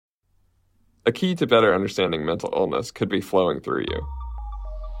A key to better understanding mental illness could be flowing through you.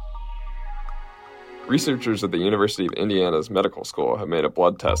 Researchers at the University of Indiana's medical school have made a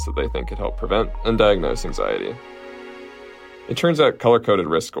blood test that they think could help prevent and diagnose anxiety. It turns out color-coded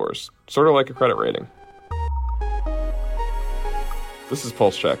risk scores, sort of like a credit rating. This is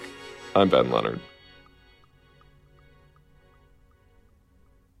Pulse Check. I'm Ben Leonard.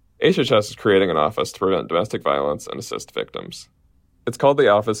 HHS is creating an office to prevent domestic violence and assist victims. It's called the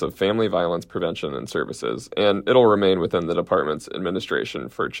Office of Family Violence Prevention and Services, and it'll remain within the department's administration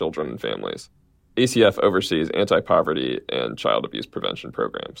for children and families. ACF oversees anti-poverty and child abuse prevention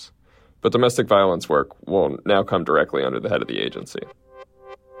programs. But domestic violence work will now come directly under the head of the agency.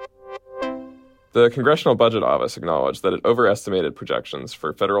 The Congressional Budget Office acknowledged that it overestimated projections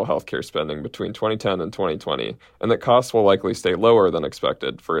for federal healthcare spending between 2010 and 2020, and that costs will likely stay lower than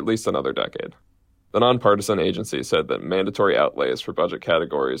expected for at least another decade. The nonpartisan agency said that mandatory outlays for budget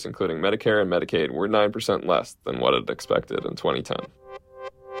categories, including Medicare and Medicaid, were 9% less than what it expected in 2010.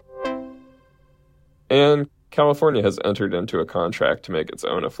 And California has entered into a contract to make its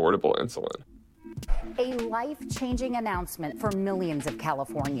own affordable insulin. A life-changing announcement for millions of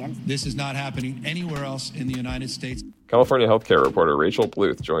Californians. This is not happening anywhere else in the United States. California healthcare reporter Rachel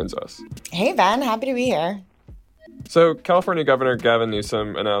Bluth joins us. Hey, Ben. Happy to be here. So, California Governor Gavin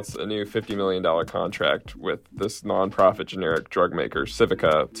Newsom announced a new $50 million contract with this nonprofit generic drugmaker,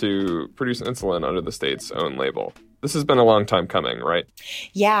 Civica, to produce insulin under the state's own label. This has been a long time coming, right?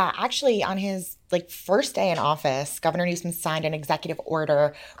 Yeah, actually, on his first day in office, Governor Newsom signed an executive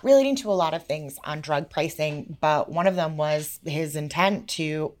order relating to a lot of things on drug pricing, but one of them was his intent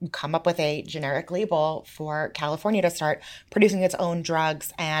to come up with a generic label for California to start producing its own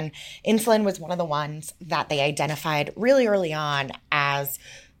drugs. And insulin was one of the ones that they identified really early on as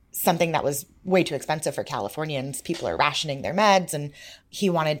something that was way too expensive for Californians. People are rationing their meds, and he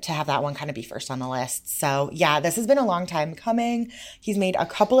wanted to have that one kind of be first on the list. So yeah, this has been a long time coming. He's made a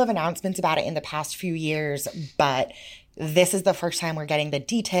couple of announcements about it in the past few years, but this is the first time we're getting the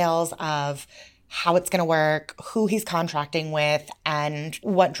details of how it's going to work, who he's contracting with, and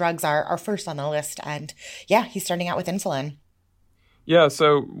what drugs are first on the list. And yeah, he's starting out with insulin. Yeah,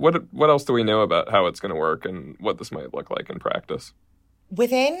 so what else do we know about how it's going to work and what this might look like in practice?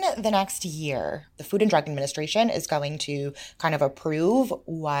 Within the next year, the Food and Drug Administration is going to kind of approve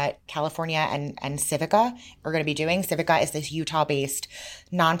what California and Civica are going to be doing. Civica is this Utah-based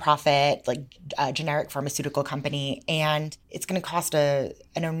nonprofit, generic pharmaceutical company, and it's going to cost an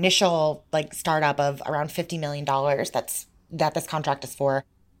initial startup of around $50 million. That this contract is for.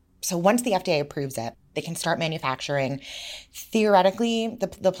 So once the FDA approves it, they can start manufacturing. Theoretically,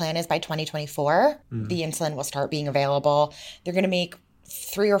 the plan is by 2024, the insulin will start being available. They're going to make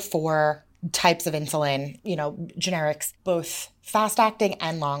 3 or 4 types of insulin, generics, both fast-acting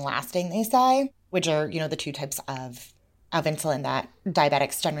and long-lasting, they say, which are, the 2 types of insulin that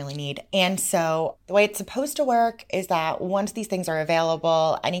diabetics generally need. And so the way it's supposed to work is that once these things are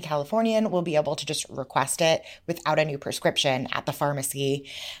available, any Californian will be able to just request it without a new prescription at the pharmacy.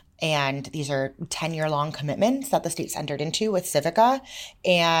 And these are 10-year-long commitments that the state's entered into with Civica.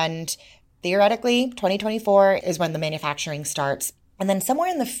 And theoretically, 2024 is when the manufacturing starts. And then somewhere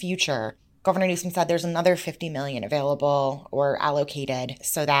in the future, Governor Newsom said there's another $50 million available or allocated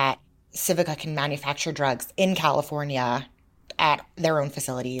so that Civica can manufacture drugs in California at their own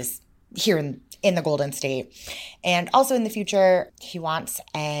facilities here in the Golden State. And also in the future, he wants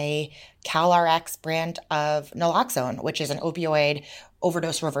a CalRx brand of naloxone, which is an opioid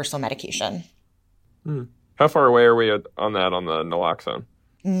overdose reversal medication. How far away are we on the naloxone?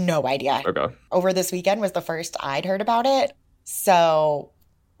 No idea. Okay. Over this weekend was the first I'd heard about it. So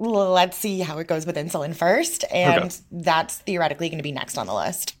let's see how it goes with insulin first. And That's theoretically going to be next on the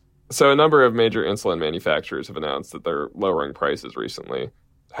list. So a number of major insulin manufacturers have announced that they're lowering prices recently.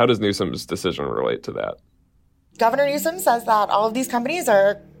 How does Newsom's decision relate to that? Governor Newsom says that all of these companies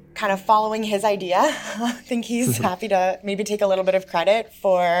are kind of following his idea. I think he's happy to maybe take a little bit of credit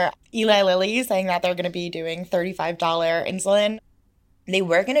for Eli Lilly saying that they're going to be doing $35 insulin. They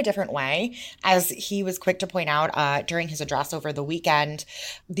work in a different way. As he was quick to point out during his address over the weekend,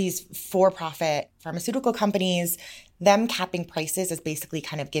 these for-profit pharmaceutical companies, them capping prices is basically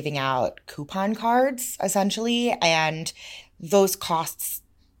kind of giving out coupon cards, essentially, and those costs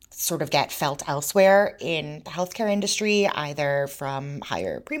sort of get felt elsewhere in the healthcare industry, either from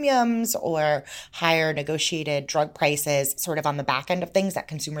higher premiums or higher negotiated drug prices, sort of on the back end of things that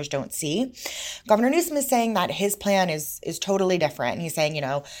consumers don't see. Governor Newsom is saying that his plan is totally different. He's saying,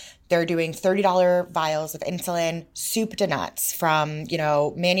 they're doing $30 vials of insulin, soup to nuts, from,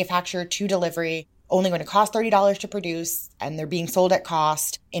 manufacture to delivery, only going to cost $30 to produce, and they're being sold at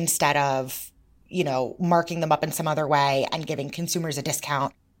cost instead of, marking them up in some other way and giving consumers a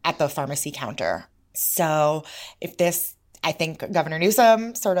discount at the pharmacy counter. So I think Governor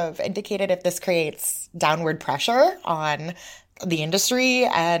Newsom sort of indicated if this creates downward pressure on the industry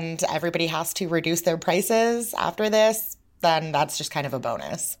and everybody has to reduce their prices after this, then that's just kind of a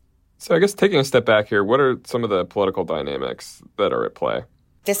bonus. So I guess taking a step back here, what are some of the political dynamics that are at play?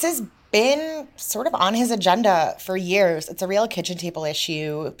 This has been sort of on his agenda for years. It's a real kitchen table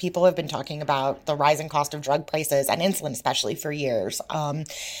issue. People have been talking about the rising cost of drug prices and insulin especially for years.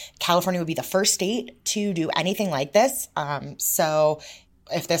 California would be the first state to do anything like this. So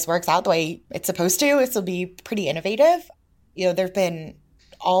if this works out the way it's supposed to, this will be pretty innovative. There have been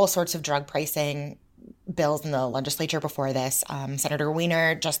all sorts of drug pricing bills in the legislature before this. Senator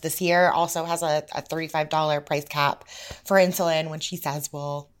Weiner just this year also has a $35 price cap for insulin, which he says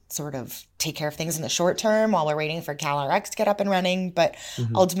will sort of take care of things in the short term while we're waiting for CalRx to get up and running. But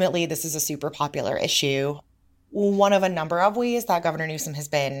ultimately, this is a super popular issue. One of a number of ways that Governor Newsom has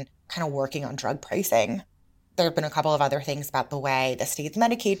been kind of working on drug pricing. There have been a couple of other things about the way the state's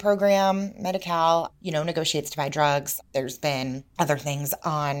Medicaid program, Medi-Cal, negotiates to buy drugs. There's been other things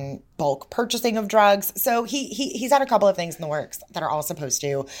on bulk purchasing of drugs. So he's had a couple of things in the works that are all supposed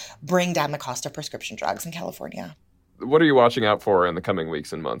to bring down the cost of prescription drugs in California. What are you watching out for in the coming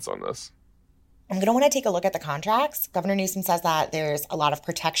weeks and months on this? I'm going to want to take a look at the contracts. Governor Newsom says that there's a lot of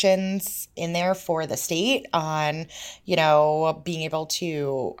protections in there for the state on, being able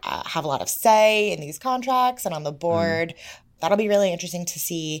to have a lot of say in these contracts and on the board. That'll be really interesting to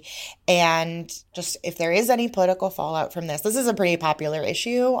see. And just if there is any political fallout from this is a pretty popular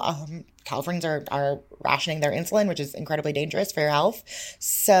issue. Californians are rationing their insulin, which is incredibly dangerous for your health.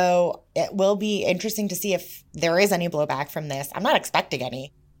 So it will be interesting to see if there is any blowback from this. I'm not expecting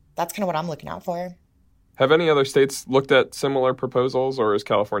any. That's kind of what I'm looking out for. Have any other states looked at similar proposals, or is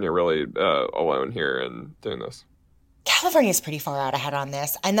California really alone here in doing this? California is pretty far out ahead on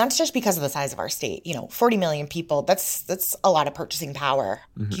this, and that's just because of the size of our state. 40 million people, that's a lot of purchasing power.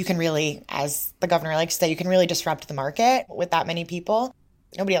 You can really, as the governor likes to say, you can really disrupt the market with that many people.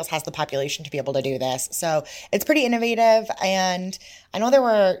 Nobody else has the population to be able to do this. So it's pretty innovative, and I know there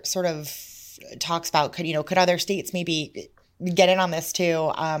were sort of talks about could other states maybe get in on this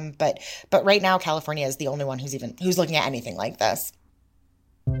too. But right now, California is the only one who's looking at anything like this.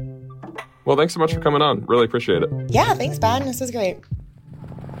 Well, thanks so much for coming on. Really appreciate it. Yeah, thanks, Ben. This was great.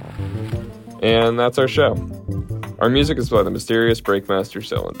 And that's our show. Our music is by the mysterious Breakmaster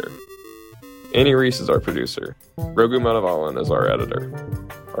Cylinder. Annie Reese is our producer. Rogu Manavalan is our editor.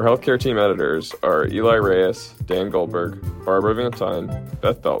 Our healthcare team editors are Eli Reyes, Dan Goldberg, Barbara Van Tyne,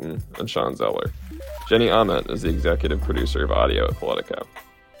 Beth Belton, and Sean Zeller. Jenny Ament is the executive producer of audio at Politico.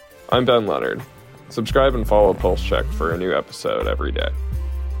 I'm Ben Leonard. Subscribe and follow Pulse Check for a new episode every day.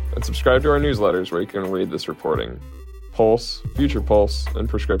 And subscribe to our newsletters where you can read this reporting: Pulse, Future Pulse, and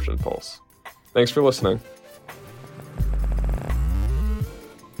Prescription Pulse. Thanks for listening.